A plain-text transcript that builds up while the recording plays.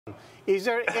Is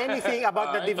there anything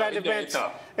about the developments?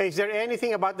 Is there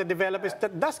anything about the developments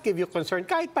that does give you concern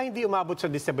kahit pa hindi umabot sa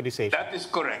destabilization? That is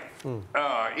correct.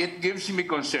 It gives me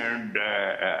concern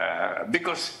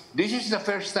because this is the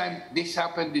first time this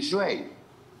happened this way.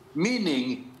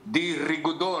 Meaning, the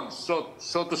rigodon, so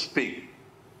to speak,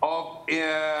 of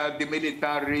the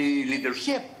military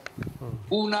leadership.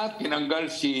 Una, tinanggal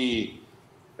si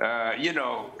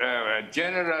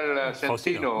General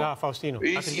Centino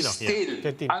is still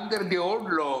under the old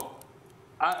law,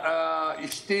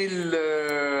 still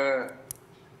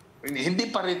hindi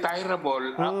pa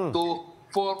retirable up to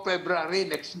 4 February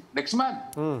next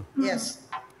month. Yes.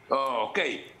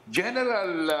 Okay.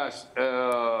 General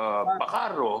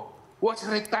Bacaro was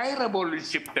retirable in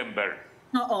September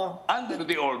under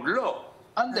the old law.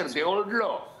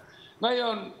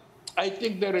 Ngayon, I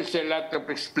think there is a lot of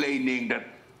explaining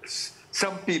that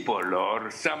some people or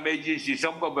some agencies,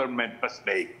 some government must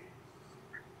make.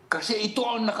 Kasi ito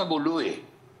ang nakagulo eh.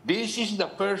 This is the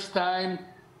first time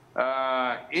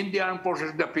in the armed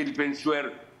forces of the Philippines where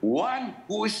one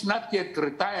who is not yet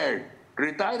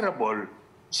retirable,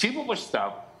 chief of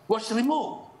staff, was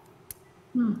removed.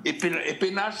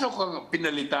 Ipinasok ang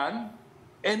pinalitan,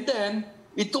 and then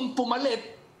itong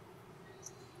pumalit,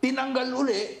 tinanggal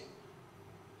uli.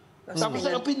 Tapos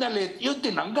ang pinalit, yun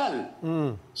tinanggal.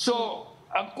 So,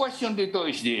 ang question dito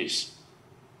is this.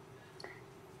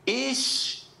 Is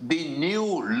the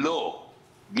new law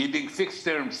giving fixed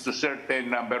terms to certain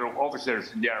number of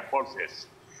officers in the armed forces,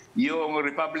 yung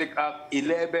Republic Act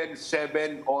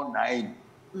 11709,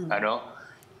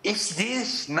 is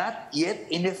this not yet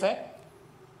in effect?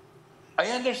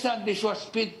 I understand this was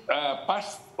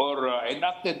passed or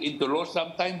enacted into law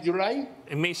sometime July?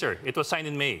 In May, sir. It was signed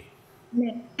in May.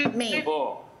 May.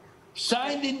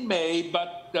 Signed in May,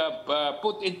 but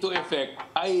put into effect,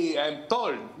 I am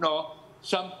told,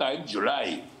 sometime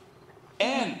July.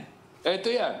 And, ito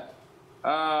yan,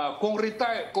 kung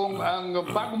ang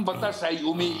bagong batas ay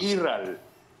umiiral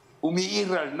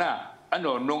na,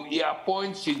 nung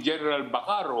i-appoint si General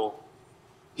Bacaro,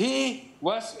 he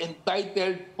was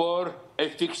entitled for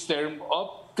a fixed term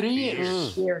of 3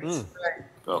 years.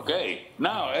 Okay.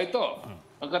 Now, ito,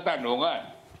 ang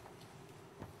katanungan.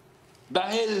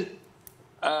 Dahil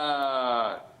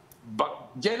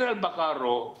General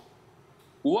Bacaro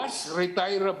was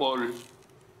retirable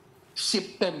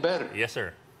September. Yes,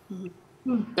 sir.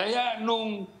 Kaya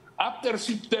nung after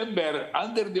September,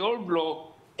 under the old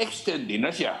law, extended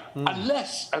na siya.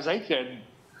 Unless, as I said,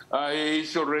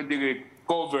 he's already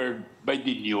covered by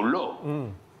the new law.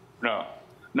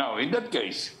 Now, in that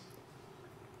case,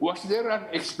 was there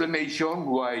an explanation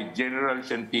why General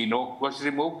Centino was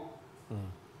removed?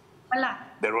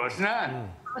 Wala. There was none.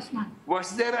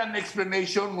 Was there an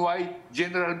explanation why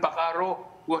General Bacaro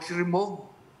was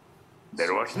removed?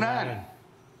 There was none.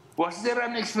 Was there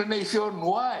an explanation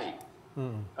why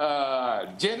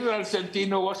General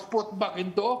Centino was put back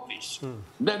into office?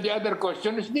 Then the other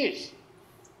question is this.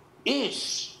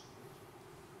 Is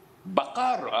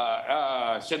Bacaro,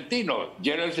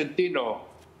 General Centino,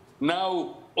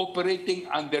 now operating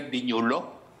under the new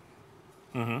law?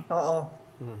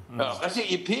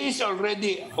 Kasi if he is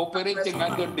already operating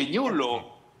under the new law,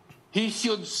 he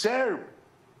should serve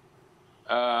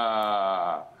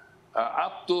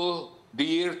up to the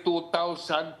year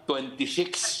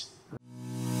 2026.